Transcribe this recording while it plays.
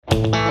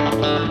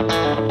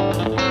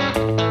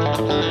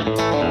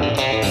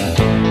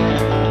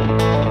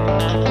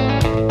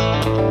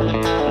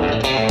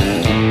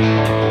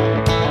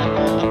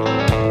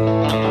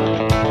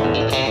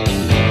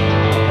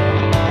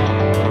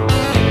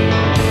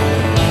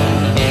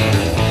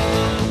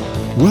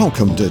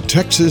Welcome to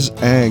Texas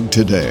Ag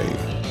Today,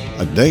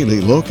 a daily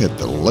look at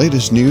the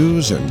latest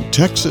news in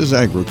Texas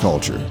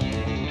agriculture.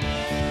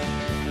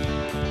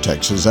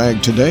 Texas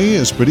Ag Today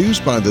is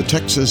produced by the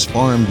Texas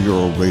Farm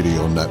Bureau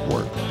Radio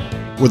Network,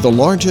 with the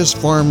largest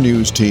farm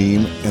news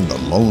team in the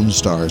Lone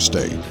Star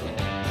State.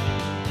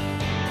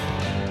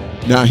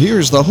 Now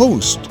here's the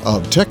host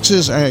of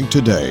Texas Ag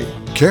Today,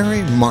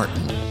 Carrie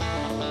Martin.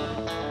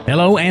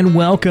 Hello and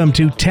welcome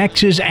to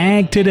Texas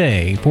Ag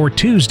Today for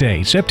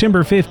Tuesday,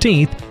 September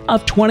 15th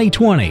of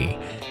 2020.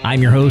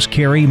 I'm your host,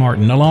 Carrie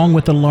Martin, along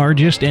with the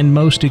largest and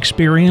most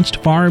experienced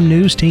farm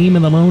news team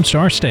in the Lone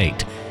Star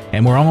State.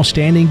 And we're all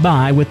standing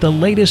by with the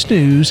latest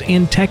news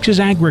in Texas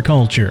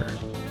agriculture.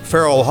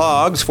 Feral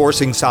hogs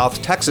forcing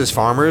South Texas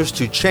farmers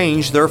to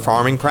change their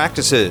farming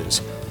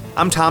practices.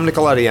 I'm Tom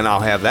Nicoletti, and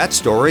I'll have that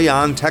story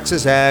on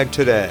Texas Ag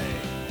Today.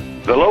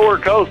 The lower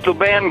coastal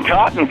bend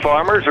cotton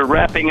farmers are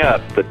wrapping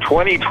up the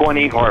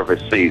 2020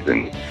 harvest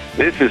season.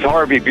 This is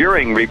Harvey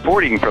Buring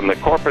reporting from the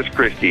Corpus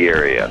Christi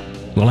area.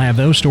 We'll have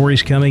those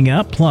stories coming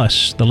up,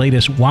 plus the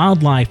latest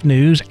wildlife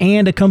news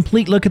and a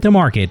complete look at the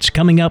markets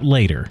coming up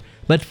later.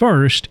 But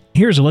first,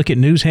 here's a look at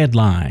news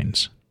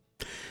headlines.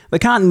 The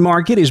cotton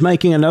market is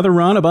making another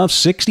run above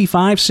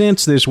 65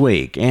 cents this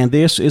week, and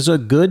this is a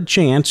good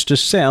chance to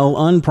sell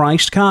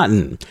unpriced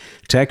cotton.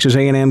 Texas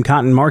A&M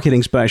cotton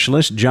marketing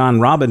specialist John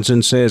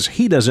Robinson says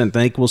he doesn't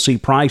think we'll see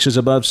prices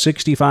above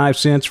 65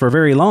 cents for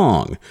very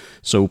long,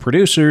 so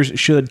producers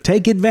should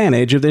take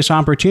advantage of this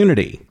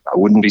opportunity. I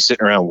wouldn't be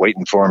sitting around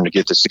waiting for them to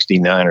get to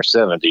 69 or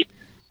 70.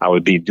 I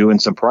would be doing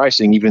some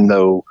pricing, even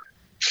though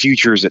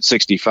futures at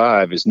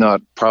 65 is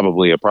not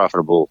probably a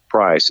profitable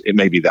price. It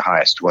may be the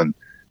highest one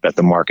that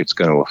the market's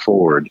going to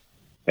afford.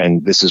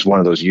 And this is one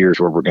of those years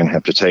where we're going to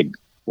have to take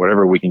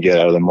whatever we can get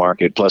out of the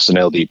market, plus an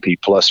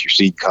LDP, plus your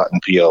seed cotton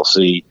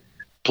PLC,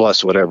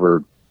 plus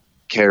whatever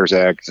CARES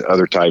Act,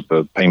 other type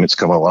of payments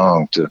come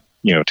along to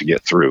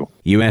get through.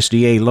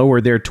 USDA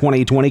lowered their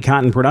 2020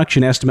 cotton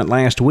production estimate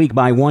last week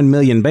by 1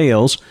 million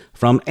bales,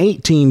 from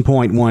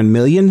 18.1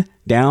 million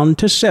down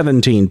to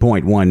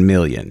 17.1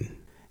 million.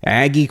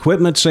 Ag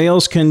equipment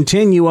sales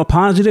continue a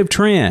positive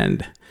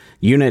trend.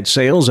 Unit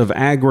sales of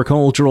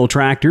agricultural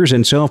tractors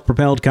and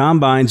self-propelled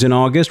combines in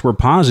August were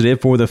positive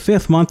for the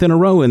fifth month in a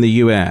row in the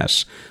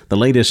U.S. The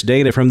latest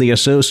data from the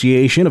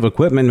Association of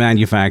Equipment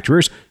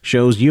Manufacturers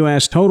shows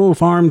U.S. total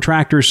farm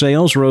tractor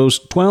sales rose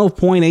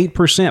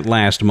 12.8%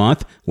 last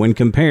month when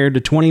compared to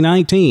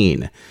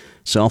 2019.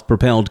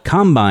 Self-propelled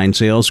combine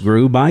sales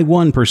grew by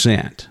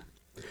 1%.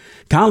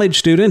 College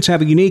students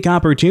have a unique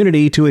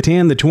opportunity to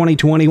attend the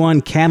 2021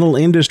 Cattle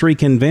Industry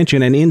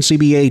Convention and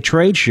NCBA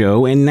Trade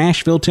Show in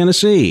Nashville,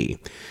 Tennessee.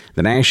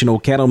 The National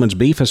Cattlemen's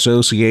Beef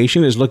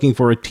Association is looking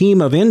for a team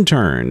of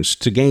interns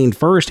to gain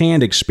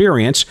first-hand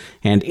experience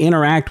and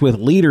interact with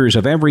leaders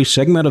of every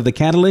segment of the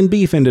cattle and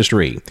beef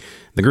industry.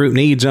 The group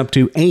needs up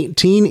to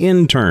 18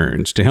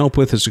 interns to help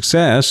with the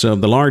success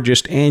of the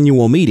largest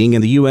annual meeting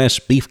in the U.S.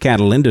 beef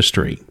cattle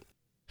industry.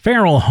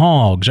 Feral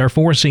hogs are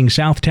forcing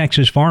South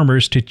Texas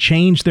farmers to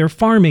change their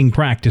farming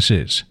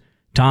practices.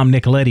 Tom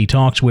Nicoletti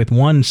talks with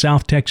one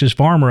South Texas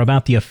farmer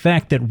about the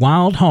effect that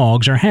wild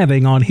hogs are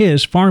having on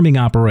his farming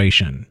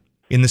operation.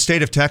 In the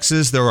state of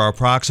Texas, there are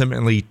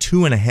approximately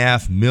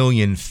 2.5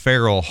 million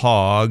feral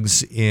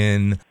hogs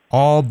in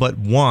all but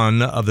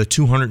one of the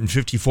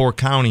 254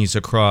 counties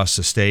across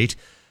the state.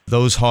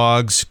 Those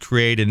hogs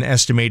create an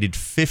estimated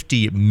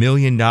 $50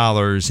 million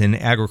in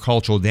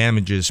agricultural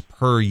damages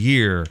per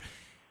year.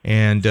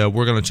 And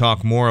we're going to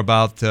talk more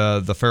about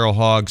the feral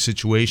hog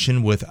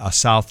situation with a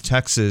South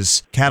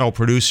Texas cattle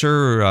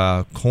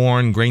producer,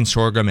 corn, grain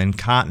sorghum, and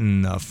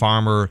cotton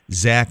farmer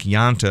Zach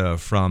Yanta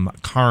from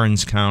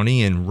Karnes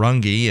County in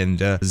Runge.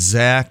 And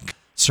Zach,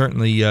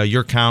 certainly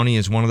your county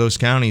is one of those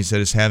counties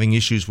that is having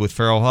issues with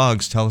feral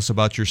hogs. Tell us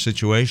about your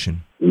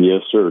situation.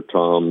 Yes, sir,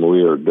 Tom.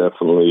 We are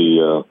definitely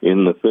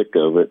in the thick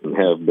of it and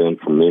have been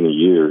for many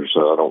years.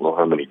 I don't know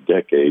how many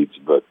decades,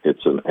 but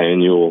it's an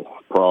annual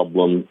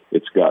problem.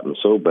 It's gotten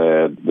so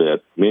bad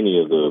that many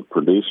of the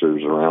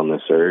producers around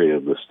this area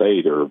of the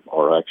state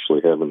are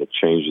actually having to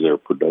change their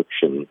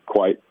production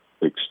quite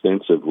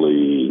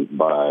extensively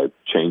by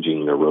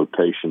changing the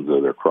rotations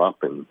of their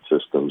cropping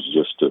systems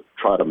just to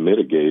try to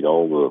mitigate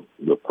all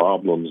the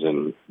problems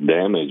and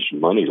damage,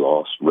 money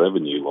loss,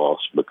 revenue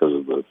loss because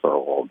of the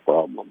feral hog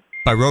problem.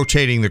 By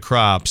rotating the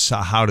crops,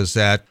 how does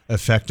that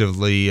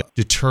effectively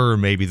deter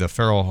maybe the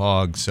feral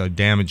hogs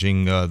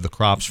damaging the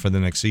crops for the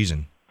next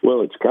season?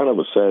 Well, it's kind of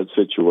a sad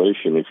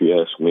situation, if you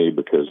ask me,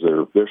 because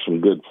there's some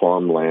good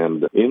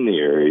farmland in the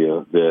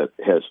area that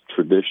has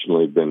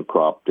traditionally been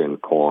cropped in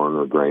corn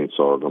or grain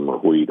sorghum or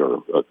wheat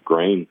or a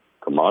grain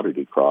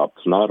commodity crop.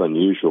 It's not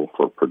unusual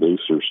for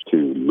producers to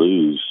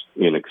lose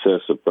in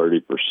excess of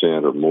 30%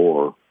 or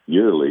more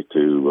yearly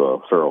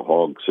to feral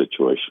hog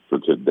situation for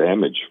the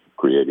damage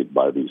created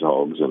by these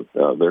hogs. And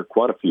there are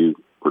quite a few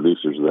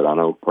producers that I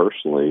know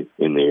personally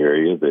in the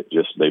area that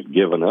they've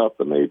given up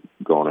and they've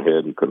gone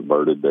ahead and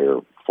converted their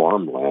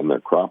farmland, their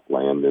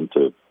cropland,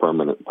 into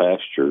permanent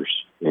pastures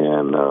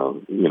and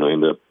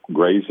end up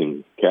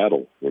grazing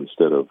cattle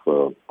instead of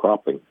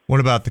cropping. What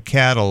about the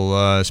cattle,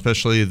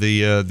 especially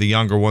the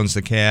younger ones,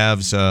 the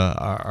calves?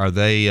 Are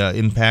they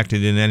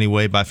impacted in any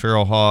way by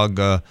feral hog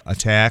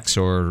attacks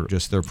or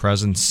just their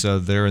presence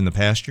there in the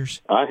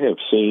pastures? I have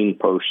seen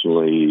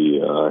personally,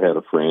 I had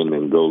a friend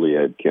in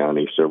Goliad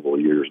County several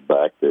years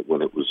back that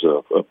when it was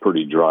a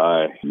pretty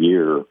dry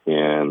year,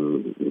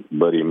 and a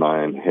buddy of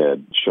mine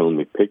had shown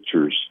me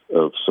pictures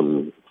of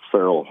some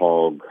feral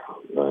hog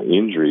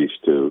injuries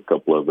to a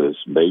couple of his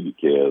baby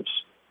calves.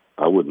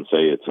 I wouldn't say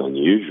it's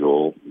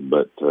unusual,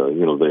 but,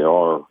 they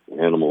are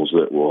animals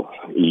that will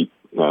eat,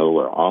 they're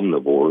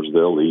omnivores.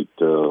 They'll eat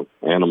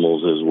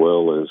animals as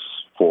well as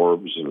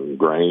forbs and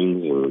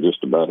grains and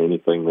just about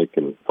anything they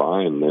can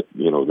find that,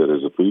 that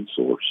is a food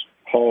source.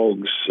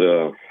 Hogs,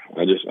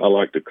 I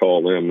like to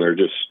call them, they're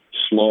just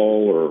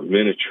small or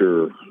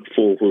miniature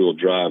full-wheel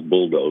drive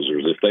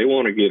bulldozers. If they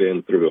want to get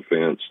in through a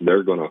fence,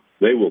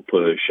 they will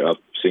push. I've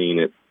seen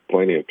it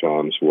plenty of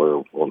times where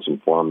on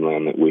some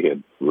farmland that we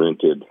had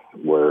rented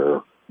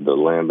where the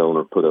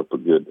landowner put up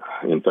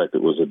in fact,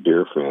 it was a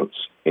deer fence,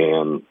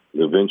 and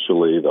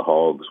eventually the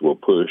hogs will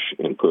push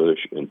and push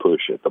and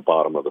push at the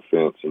bottom of the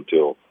fence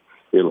until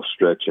it'll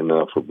stretch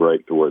enough or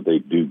break to where they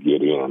do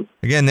get in.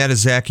 Again, that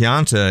is Zach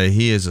Yonta.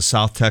 He is a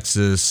South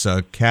Texas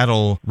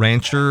cattle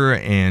rancher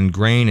and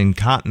grain and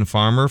cotton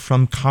farmer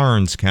from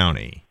Karnes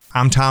County.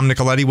 I'm Tom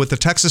Nicoletti with the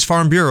Texas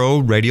Farm Bureau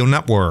Radio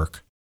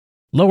Network.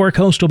 Lower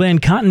Coastal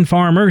Bend cotton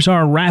farmers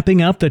are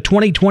wrapping up the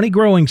 2020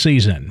 growing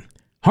season.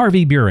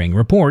 Harvey Buring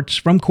reports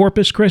from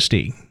Corpus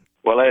Christi.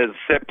 Well, as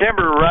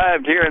September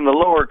arrived here in the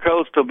Lower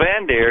Coastal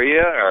Bend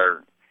area,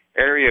 our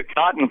area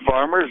cotton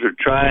farmers are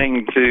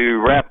trying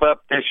to wrap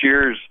up this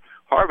year's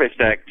harvest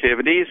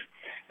activities,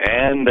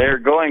 and they're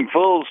going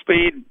full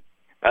speed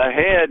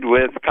ahead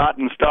with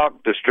cotton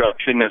stalk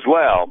destruction as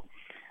well.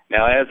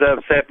 Now, as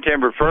of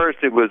September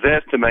 1st, it was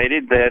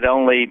estimated that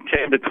only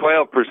 10 to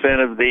 12%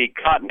 of the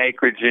cotton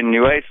acreage in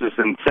Nueces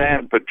and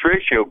San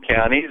Patricio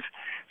counties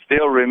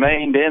still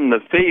remained in the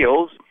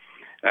fields.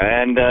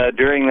 And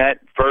during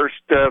that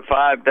first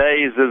 5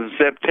 days of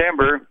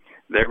September,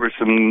 there was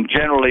some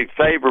generally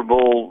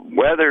favorable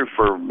weather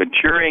for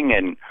maturing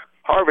and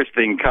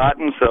harvesting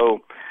cotton, so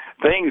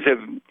things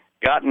have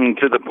gotten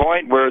to the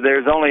point where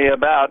there's only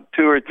about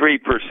 2 or 3%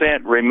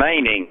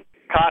 remaining.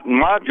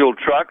 Cotton module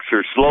trucks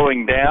are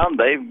slowing down.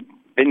 They've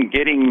been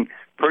getting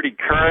pretty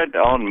current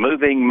on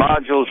moving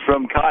modules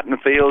from cotton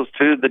fields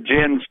to the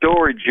gin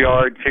storage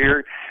yards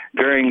here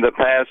during the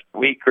past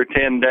week or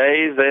 10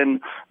 days, and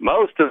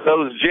most of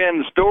those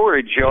gin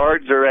storage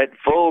yards are at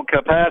full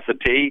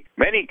capacity.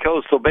 Many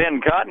Coastal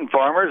Bend cotton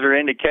farmers are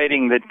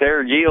indicating that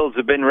their yields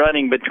have been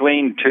running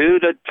between 2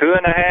 to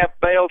 2.5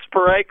 bales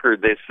per acre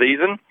this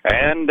season,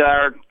 and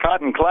our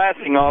cotton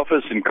classing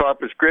office in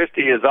Corpus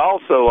Christi is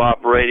also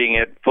operating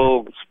at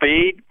full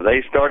speed.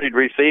 They started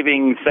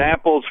receiving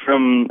samples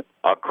from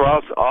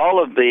across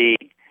all of the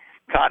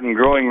cotton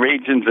growing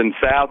regions in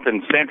South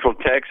and Central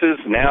Texas.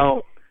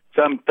 Now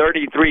some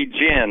 33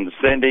 gins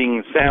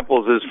sending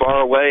samples as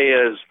far away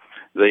as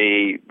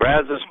the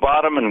Brazos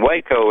Bottom and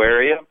Waco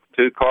area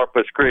to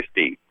Corpus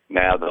Christi.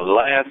 Now, the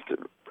last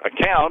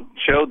account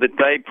showed that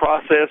they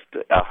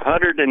processed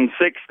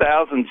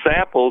 106,000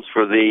 samples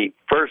for the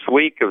first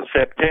week of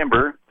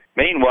September.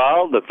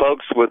 Meanwhile, the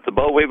folks with the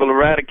boll weevil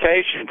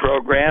eradication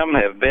program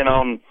have been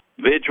on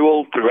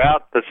vigil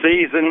throughout the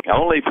season,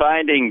 only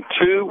finding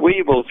 2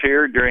 weevils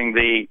here during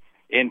the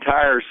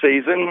entire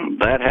season.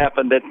 That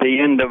happened at the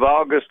end of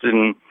August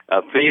in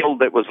a field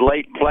that was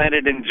late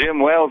planted in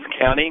Jim Wells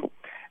County,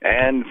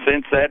 and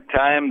since that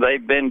time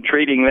they've been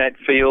treating that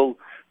field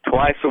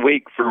twice a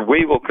week for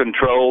weevil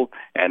control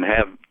and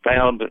have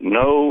found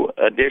no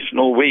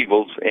additional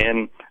weevils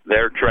in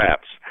their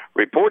traps.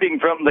 Reporting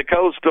from the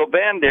Coastal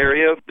Bend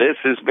area, this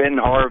has been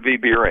Harvey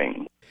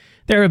Buring.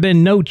 There have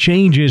been no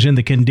changes in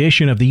the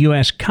condition of the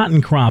U.S.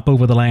 cotton crop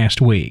over the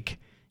last week.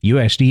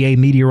 USDA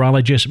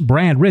meteorologist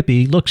Brad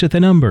Rippey looks at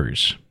the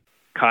numbers.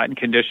 Cotton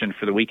condition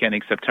for the week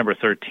ending September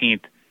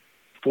 13th,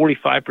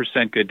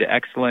 45% good to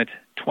excellent,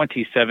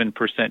 27%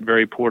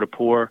 very poor to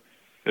poor.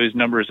 Those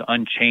numbers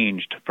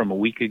unchanged from a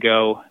week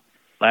ago.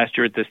 Last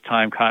year at this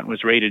time, cotton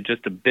was rated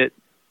just a bit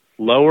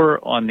lower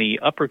on the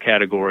upper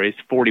categories,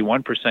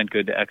 41%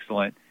 good to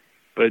excellent,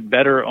 but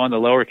better on the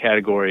lower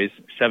categories,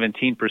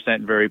 17%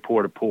 very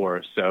poor to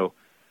poor. So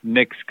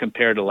mixed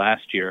compared to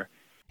last year.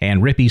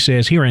 And Rippey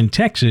says here in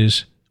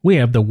Texas, we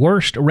have the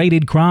worst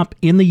rated crop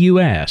in the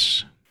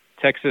U.S.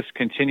 Texas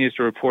continues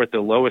to report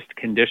the lowest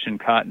condition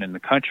cotton in the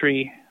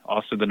country,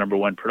 also the number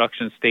 1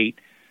 production state.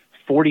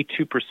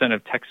 42%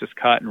 of Texas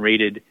cotton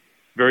rated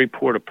very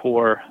poor to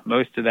poor.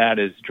 Most of that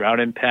is drought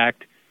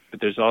impact,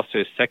 but there's also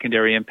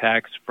secondary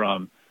impacts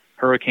from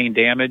hurricane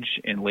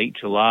damage in late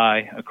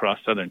July across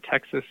southern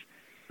Texas.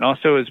 And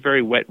also it was a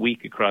very wet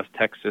week across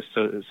Texas,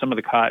 so some of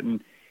the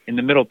cotton in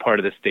the middle part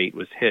of the state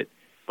was hit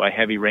by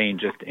heavy rain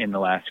just in the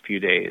last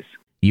few days.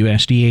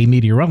 USDA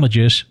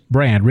meteorologist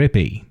Brad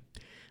Rippey.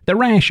 The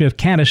rash of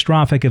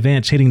catastrophic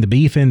events hitting the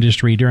beef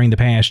industry during the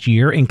past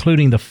year,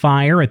 including the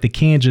fire at the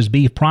Kansas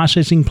beef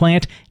processing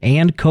plant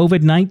and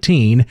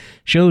COVID-19,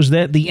 shows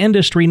that the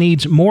industry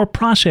needs more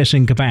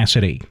processing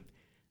capacity.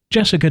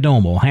 Jessica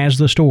Domel has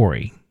the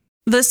story.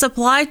 The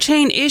supply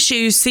chain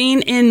issues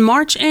seen in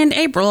March and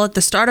April at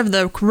the start of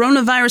the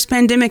coronavirus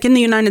pandemic in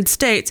the United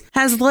States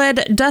has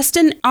led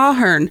Dustin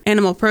Ahern,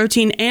 animal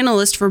protein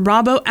analyst for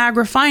Bravo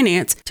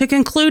AgriFinance, to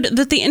conclude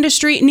that the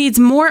industry needs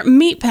more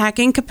meat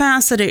packing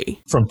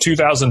capacity. From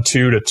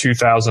 2002 to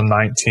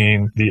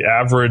 2019, the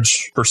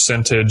average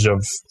percentage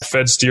of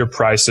fed steer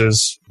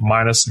prices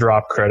minus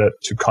drop credit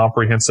to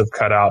comprehensive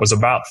cutout was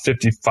about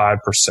 55%.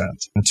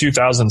 In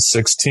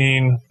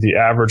 2016, the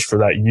average for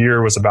that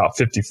year was about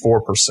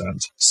 54%.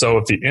 So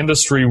if the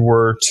industry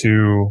were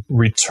to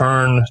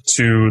return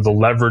to the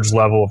leverage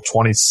level of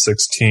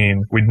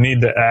 2016, we'd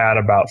need to add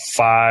about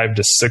 5,000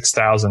 to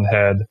 6,000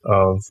 head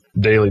of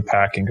daily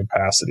packing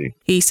capacity.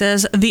 He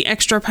says the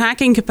extra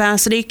packing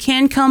capacity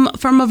can come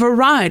from a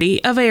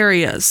variety of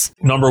areas.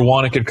 Number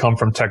one, it could come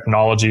from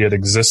technology at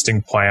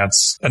existing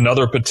plants.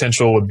 Another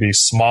potential would be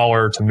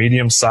smaller to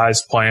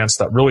medium-sized plants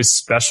that really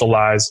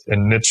specialize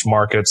in niche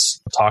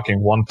markets,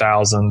 talking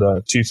 1,000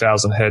 to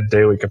 2,000 head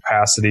daily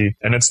capacity.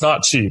 And it's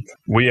not cheap.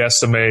 We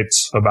estimate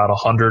about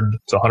 $100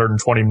 to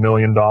 $120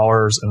 million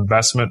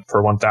investment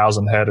per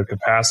 1,000 head of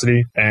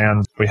capacity,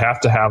 and we have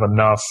to have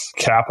enough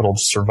capital to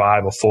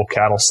survive a full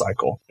cattle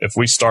cycle. If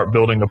we start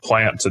building a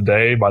plant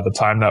today, by the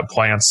time that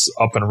plant's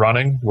up and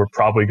running, we're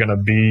probably going to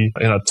be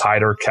in a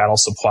tighter cattle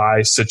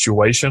supply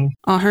situation.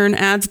 Ahern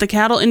adds the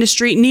cattle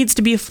industry needs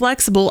to be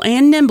flexible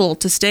and nimble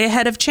to stay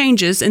ahead of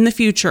changes in the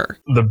future.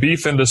 The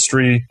beef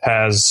industry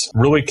has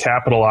really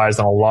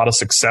capitalized on a lot of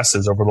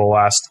successes over the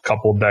last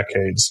couple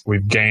decades.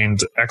 We've gained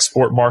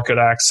export market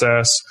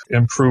access,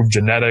 improved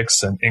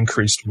genetics, and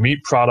increased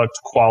meat product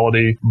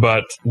quality,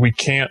 but we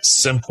can't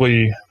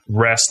simply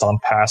rest on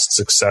past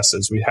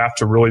successes. We have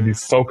to really be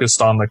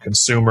focused on the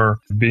consumer,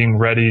 being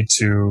ready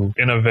to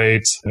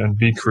innovate and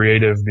be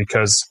creative,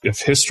 because if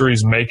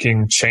history's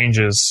making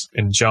changes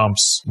in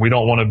jumps, we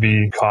don't want to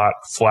be caught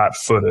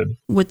flat-footed.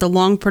 With the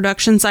long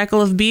production cycle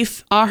of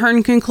beef,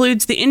 Ahern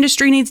concludes the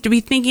industry needs to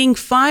be thinking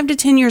 5 to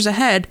 10 years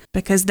ahead,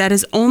 because that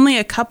is only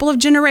a couple of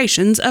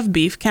generations of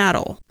beef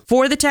cattle.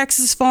 For the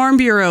Texas Farm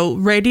Bureau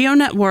Radio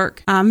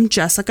Network, I'm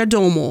Jessica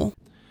Domel.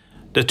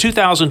 The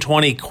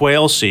 2020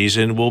 quail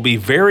season will be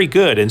very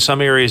good in some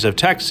areas of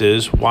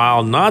Texas,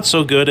 while not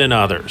so good in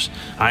others.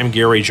 I'm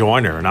Gary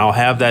Joyner, and I'll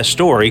have that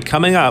story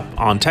coming up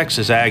on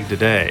Texas Ag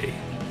Today.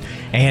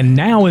 And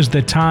now is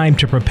the time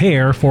to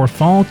prepare for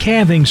fall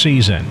calving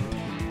season.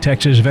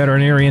 Texas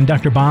veterinarian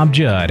Dr. Bob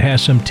Judd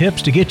has some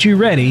tips to get you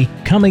ready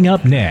coming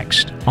up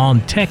next on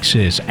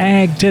Texas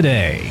Ag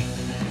Today.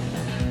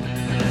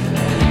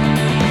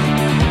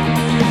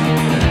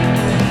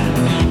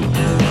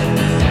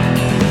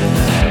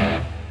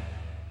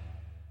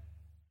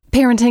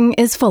 Parenting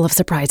is full of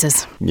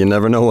surprises. You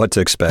never know what to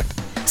expect.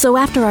 So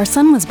after our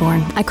son was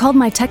born, I called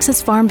my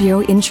Texas Farm Bureau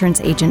insurance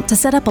agent to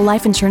set up a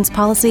life insurance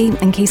policy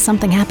in case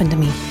something happened to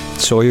me.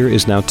 Sawyer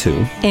is now 2.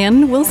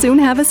 And we'll soon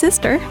have a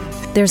sister.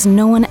 There's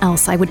no one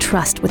else I would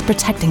trust with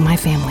protecting my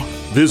family.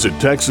 Visit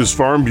Texas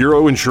Farm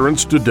Bureau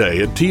Insurance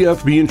today at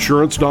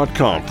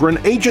tfbinsurance.com for an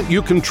agent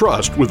you can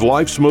trust with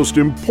life's most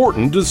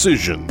important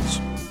decisions.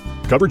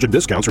 Coverage and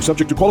discounts are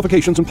subject to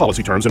qualifications and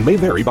policy terms and may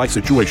vary by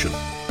situation.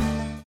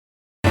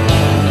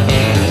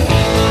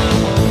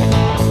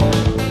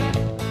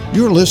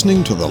 You're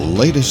listening to the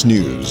latest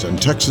news in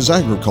Texas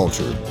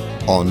agriculture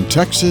on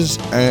Texas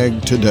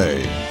Ag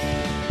Today.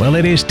 Well,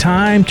 it is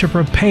time to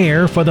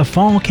prepare for the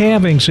fall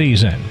calving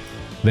season.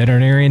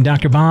 Veterinarian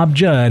Dr. Bob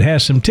Judd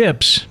has some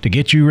tips to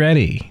get you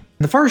ready.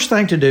 The first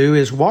thing to do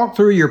is walk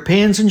through your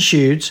pens and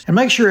chutes and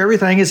make sure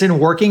everything is in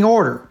working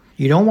order.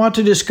 You don't want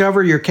to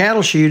discover your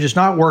cattle chute is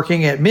not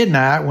working at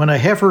midnight when a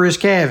heifer is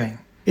calving.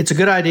 It's a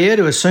good idea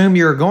to assume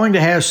you're going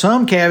to have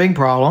some calving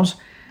problems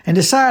and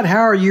decide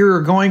how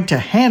you're going to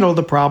handle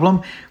the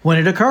problem when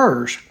it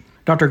occurs.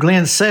 Dr.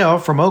 Glenn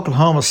Self from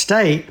Oklahoma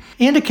State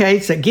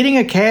indicates that getting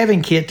a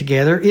calving kit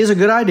together is a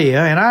good idea,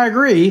 and I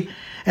agree,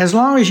 as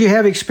long as you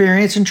have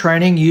experience and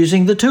training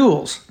using the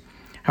tools.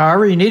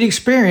 However, you need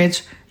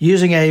experience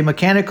using a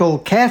mechanical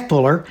calf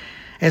puller,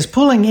 as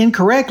pulling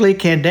incorrectly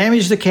can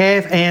damage the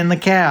calf and the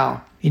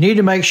cow. You need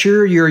to make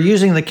sure you're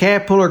using the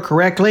calf puller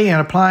correctly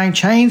and applying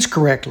chains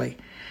correctly.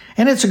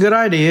 And it's a good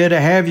idea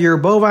to have your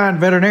bovine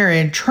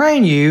veterinarian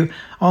train you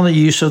on the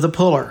use of the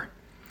puller.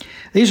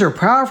 These are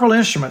powerful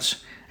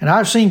instruments, and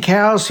I've seen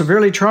cows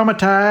severely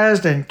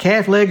traumatized and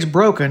calf legs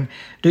broken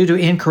due to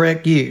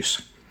incorrect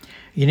use.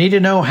 You need to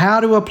know how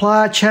to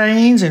apply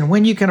chains and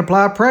when you can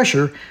apply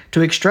pressure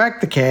to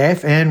extract the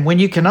calf and when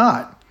you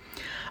cannot.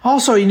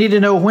 Also, you need to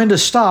know when to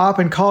stop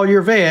and call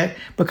your vet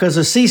because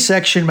a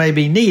C-section may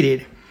be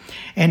needed.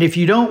 And if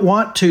you don't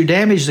want to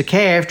damage the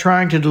calf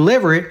trying to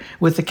deliver it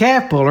with the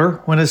calf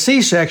puller, when a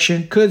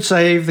C-section could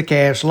save the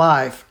calf's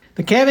life. The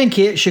The calving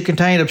kit should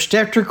contain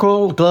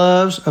obstetrical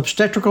gloves,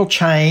 obstetrical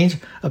chains,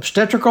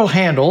 obstetrical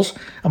handles,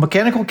 a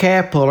mechanical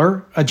calf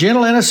puller, a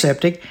gentle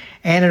antiseptic,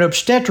 and an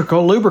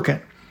obstetrical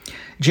lubricant.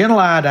 Gentle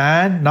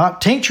iodine,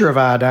 not tincture of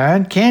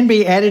iodine, can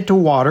be added to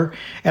water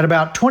at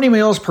about 20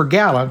 mils per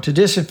gallon to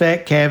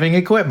disinfect calving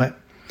equipment.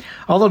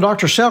 Although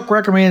Dr. Selk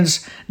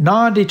recommends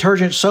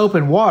non-detergent soap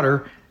and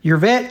water, your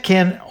vet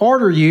can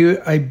order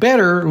you a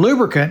better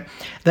lubricant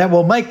that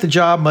will make the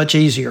job much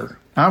easier.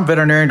 I'm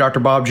veterinarian Dr.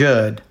 Bob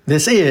Judd.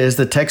 This is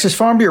the Texas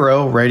Farm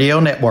Bureau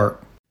Radio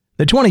Network.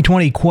 The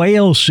 2020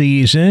 quail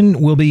season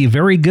will be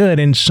very good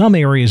in some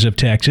areas of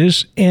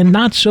Texas and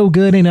not so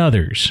good in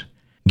others.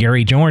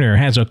 Gary Joyner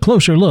has a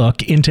closer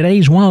look in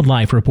today's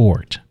Wildlife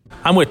Report.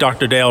 I'm with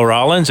Dr. Dale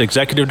Rollins,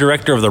 Executive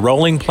Director of the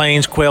Rolling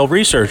Plains Quail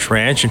Research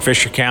Ranch in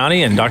Fisher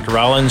County. And Dr.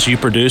 Rollins, you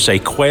produce a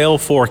quail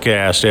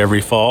forecast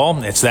every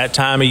fall. It's that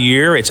time of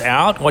year. It's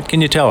out. What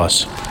can you tell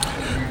us?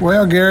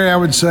 Well, Gary, I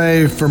would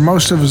say for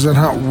most of us that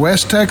hunt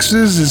West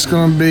Texas, it's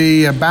going to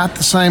be about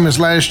the same as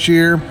last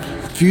year.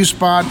 Few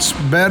spots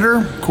better,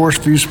 of course,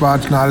 few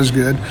spots not as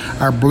good.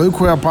 Our blue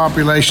quail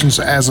populations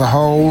as a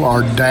whole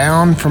are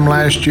down from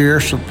last year.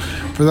 So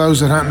for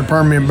those that hunt in the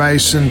Permian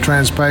Basin,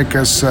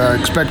 Trans-Pecos,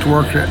 expect to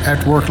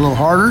have to work a little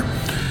harder.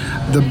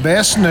 The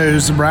best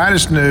news, the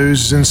brightest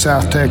news is in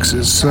South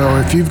Texas. So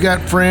if you've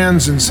got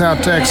friends in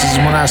South Texas,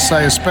 when I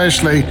say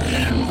especially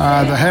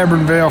the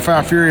Hebbronville,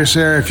 Falfurrias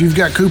area, if you've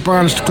got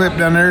coupons to clip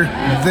down there,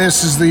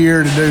 this is the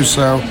year to do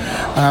so.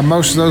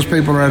 Most of those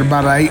people are at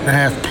about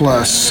 8.5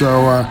 plus.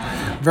 So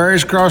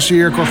varies across the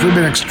year. Of course, we've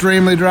been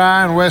extremely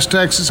dry in West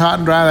Texas, hot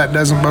and dry. That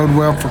doesn't bode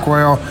well for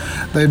quail.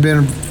 They've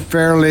been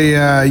fairly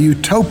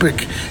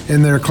utopic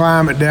in their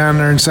climate down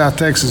there in South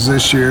Texas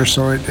this year,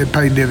 so it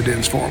paid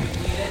dividends for them.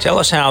 Tell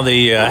us how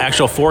the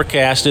actual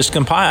forecast is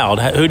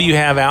compiled. Who do you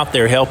have out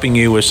there helping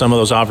you with some of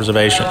those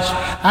observations?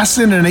 I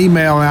sent an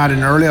email out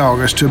in early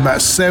August to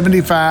about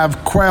 75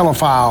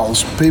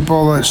 quailophiles,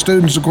 people,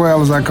 students of quail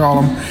as I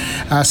call them.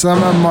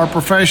 Some of them are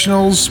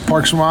professionals,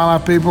 Parks and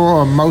Wildlife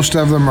people. Most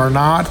of them are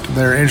not.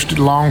 They're interested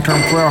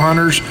long-term quail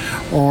hunters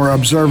or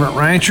observant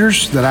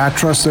ranchers that I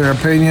trust their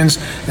opinions.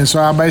 And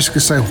so I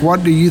basically say,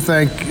 what do you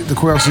think the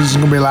quail season is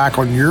going to be like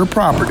on your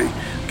property?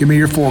 Give me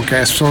your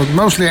forecast. So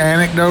mostly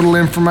anecdotal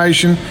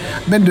information.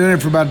 I've been doing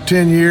it for about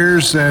 10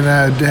 years and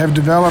have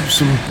developed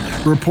some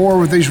rapport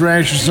with these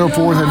ranchers and so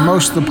forth, and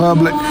most of the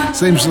public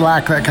seems to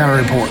like that kind of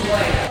report.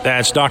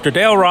 That's Dr.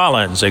 Dale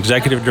Rollins,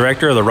 Executive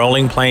Director of the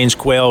Rolling Plains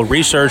Quail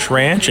Research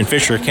Ranch in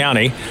Fisher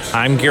County.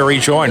 I'm Gary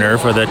Joyner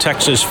for the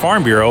Texas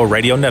Farm Bureau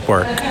Radio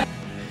Network.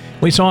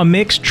 We saw a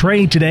mixed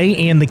trade today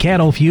in the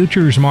cattle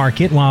futures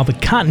market, while the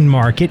cotton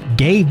market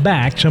gave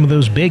back some of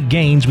those big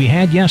gains we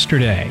had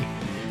yesterday.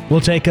 We'll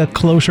take a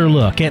closer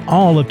look at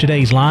all of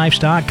today's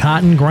livestock,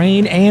 cotton,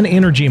 grain, and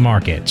energy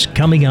markets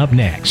coming up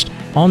next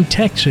on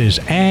Texas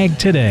Ag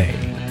Today.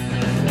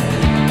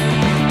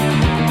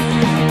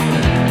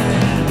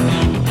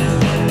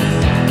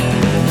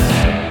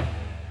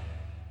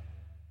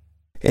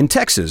 In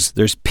Texas,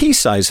 there's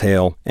pea-size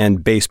hail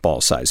and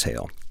baseball-size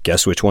hail.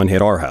 Guess which one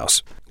hit our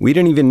house? We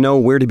didn't even know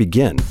where to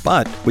begin,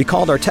 but we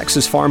called our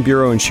Texas Farm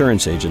Bureau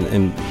insurance agent,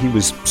 and he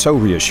was so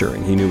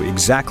reassuring. He knew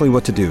exactly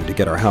what to do to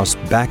get our house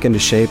back into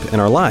shape and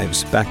our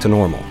lives back to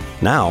normal.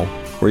 Now,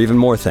 we're even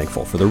more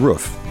thankful for the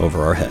roof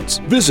over our heads.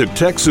 Visit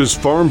Texas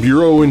Farm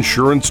Bureau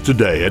Insurance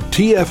today at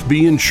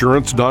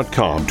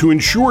tfbinsurance.com to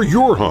insure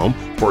your home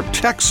for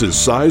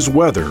Texas-size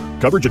weather.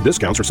 Coverage and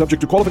discounts are subject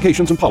to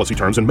qualifications and policy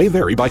terms and may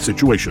vary by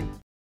situation.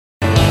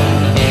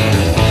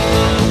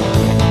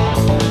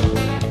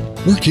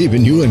 We're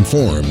keeping you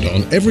informed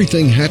on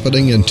everything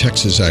happening in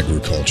Texas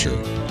agriculture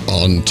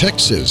on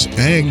Texas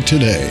Ag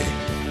Today.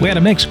 We had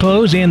a mixed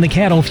close in the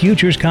cattle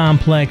futures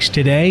complex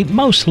today,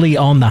 mostly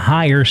on the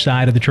higher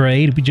side of the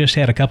trade. We just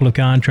had a couple of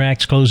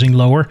contracts closing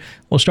lower.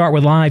 We'll start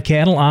with live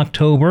cattle.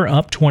 October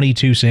up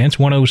 22 cents,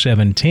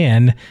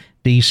 107.10.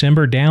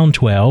 December down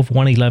 12,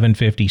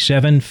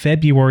 111.57.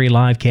 February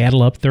live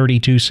cattle up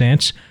 32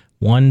 cents,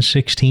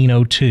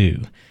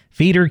 116.02.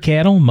 Feeder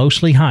cattle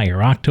mostly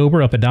higher.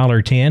 October up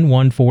 $1.10,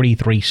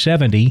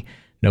 143.70.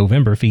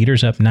 November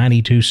feeders up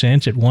 92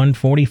 cents at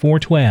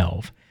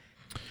 144.12.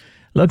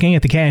 Looking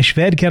at the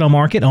cash-fed cattle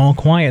market, all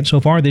quiet so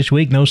far this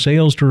week. No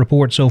sales to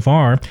report so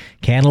far.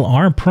 Cattle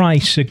are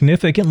priced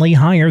significantly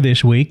higher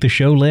this week. The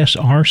show lists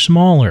are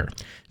smaller.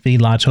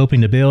 Feedlots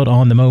hoping to build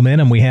on the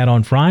momentum we had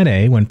on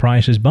Friday when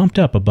prices bumped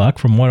up $1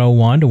 from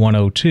 101 to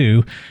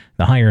 102.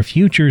 The higher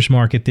futures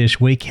market this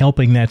week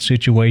helping that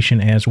situation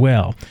as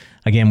well.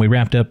 Again, we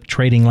wrapped up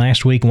trading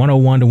last week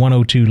 101 to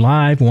 102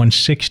 live,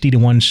 160 to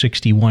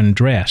 161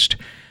 dressed.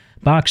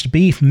 Boxed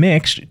beef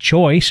mixed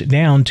choice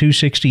down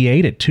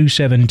 268 at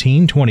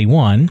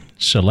 217.21.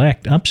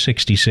 Select up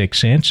 66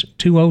 cents,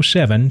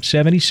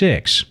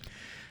 207.76.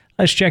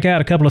 Let's check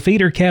out a couple of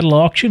feeder cattle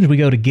auctions. We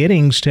go to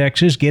Giddings,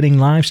 Texas. Giddings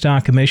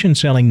Livestock Commission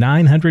selling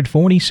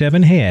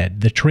 947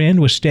 head. The trend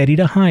was steady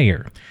to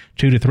higher.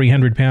 2 to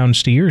 300 pound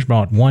steers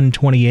brought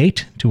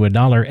 $128 to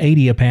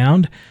 $1.80 a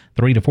pound.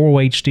 3 to 4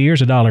 weight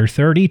steers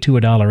 $1.30 to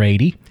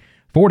 $1.80.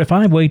 4 to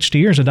 5 weight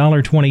steers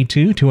 $1.22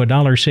 to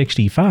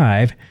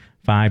 $1.65.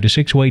 5 to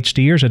 6 weight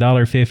steers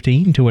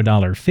 $1.15 to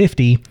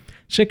 $1.50.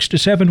 6 to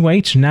 7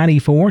 weights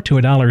 $94 to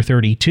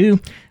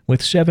 $1.32,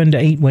 with 7 to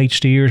 8 weight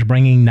steers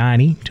bringing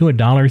 $90 to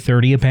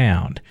 $1.30 a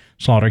pound.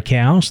 Slaughter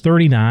cows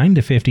 39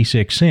 to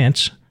 56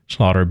 cents.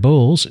 Slaughter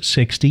bulls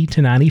 60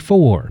 to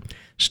 94.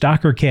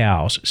 Stocker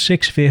cows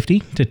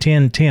 $6.50 to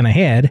 $10.10 a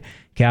head.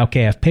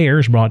 Cow-calf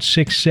pairs brought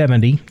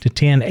 $6.70 to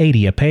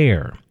 $10.80 a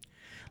pair.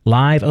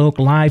 Live Oak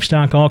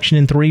Livestock Auction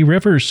in Three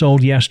Rivers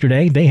sold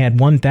yesterday. They had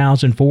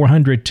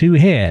 1,402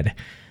 head.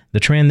 The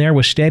trend there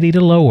was steady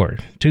to lower.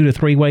 2 to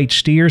 3 weight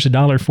steers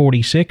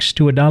 $1.46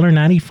 to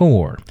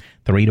 $1.94.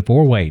 3 to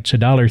 4 weights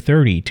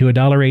 $1.30 to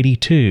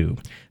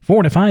 $1.82.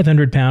 4 to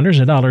 500 pounders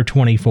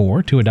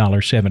 $1.24 to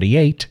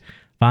 $1.78.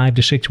 5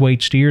 to 6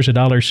 weight steers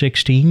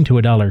 $1.16 to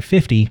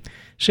 $1.50.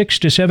 6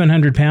 to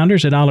 700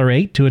 pounders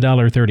 $1.08 to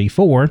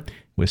 $1.34,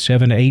 with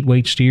 7 to 8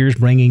 weight steers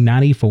bringing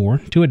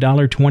 $94 to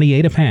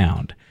 $1.28 a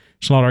pound.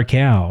 Slaughter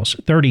cows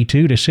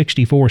 32 to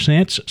 64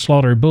 cents.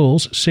 Slaughter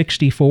bulls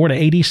 64 to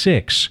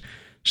 86.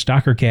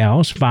 Stocker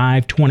cows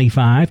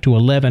 $5.25 to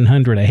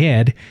 $1,100 a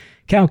head.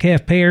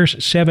 Cow-calf pairs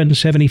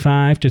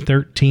 $7.75 to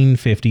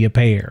 $13.50 a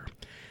pair.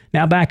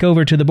 Now back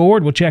over to the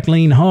board, we'll check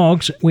lean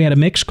hogs. We had a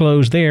mixed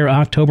close there.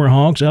 October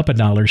hogs up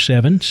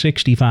 $1.07,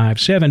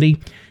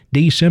 $65.70.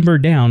 December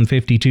down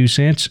 52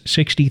 cents,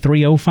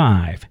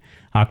 $63.05.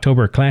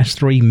 October Class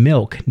 3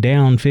 milk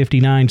down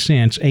 59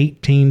 cents,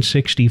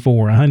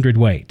 $18.64 a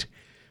hundredweight.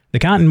 The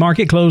cotton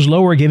market closed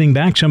lower, giving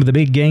back some of the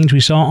big gains we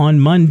saw on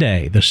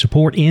Monday. The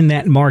support in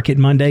that market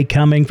Monday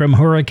coming from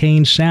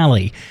Hurricane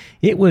Sally.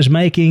 It was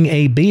making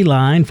a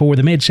beeline for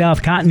the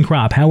Mid-South cotton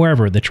crop.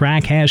 However, the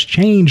track has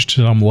changed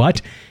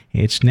somewhat.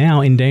 It's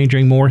now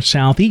endangering more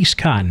Southeast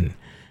cotton.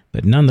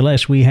 But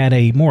nonetheless, we had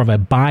a more of a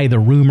buy the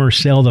rumor,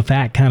 sell the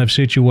fact kind of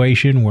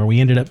situation where we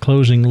ended up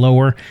closing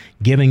lower,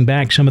 giving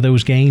back some of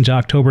those gains.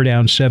 October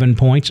down 7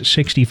 points,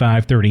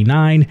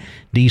 65.39.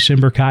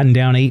 December cotton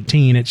down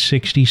 18 at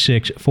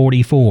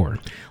 66.44.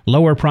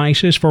 Lower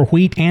prices for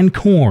wheat and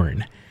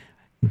corn.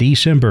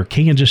 December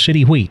Kansas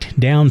City wheat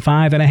down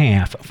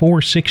 5.5,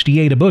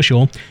 $4.68 a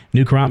bushel.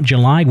 New crop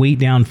July wheat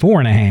down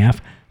 4.5.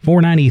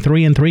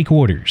 $4.93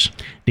 3/4.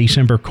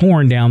 December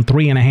corn down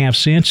 3.5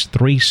 cents,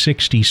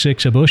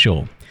 $3.66 a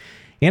bushel.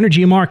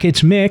 Energy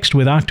markets mixed,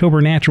 with October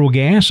natural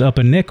gas up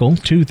a nickel,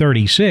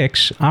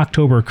 $2.36.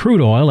 October crude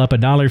oil up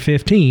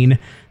 $1.15,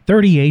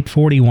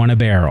 $38.41 a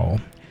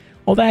barrel.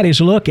 Well, that is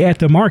a look at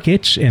the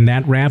markets, and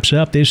that wraps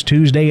up this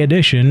Tuesday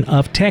edition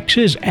of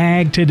Texas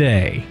Ag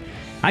Today.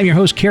 I'm your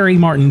host, Kerry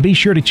Martin. Be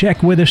sure to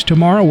check with us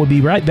tomorrow. We'll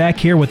be right back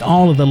here with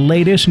all of the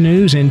latest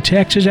news in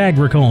Texas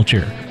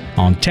agriculture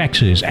on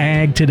Texas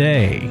Ag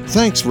Today.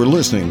 Thanks for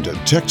listening to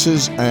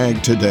Texas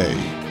Ag Today.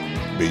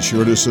 Be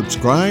sure to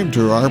subscribe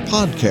to our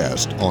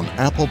podcast on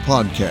Apple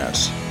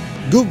Podcasts,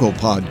 Google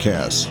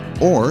Podcasts,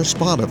 or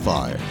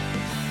Spotify.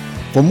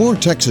 For more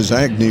Texas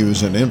Ag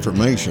news and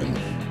information,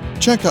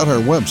 check out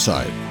our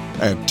website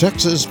at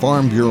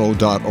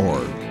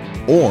texasfarmbureau.org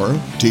or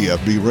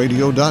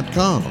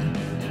tfbradio.com.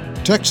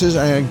 Texas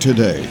Ag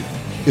Today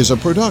is a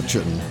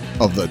production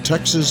of the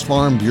Texas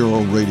Farm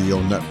Bureau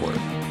Radio Network.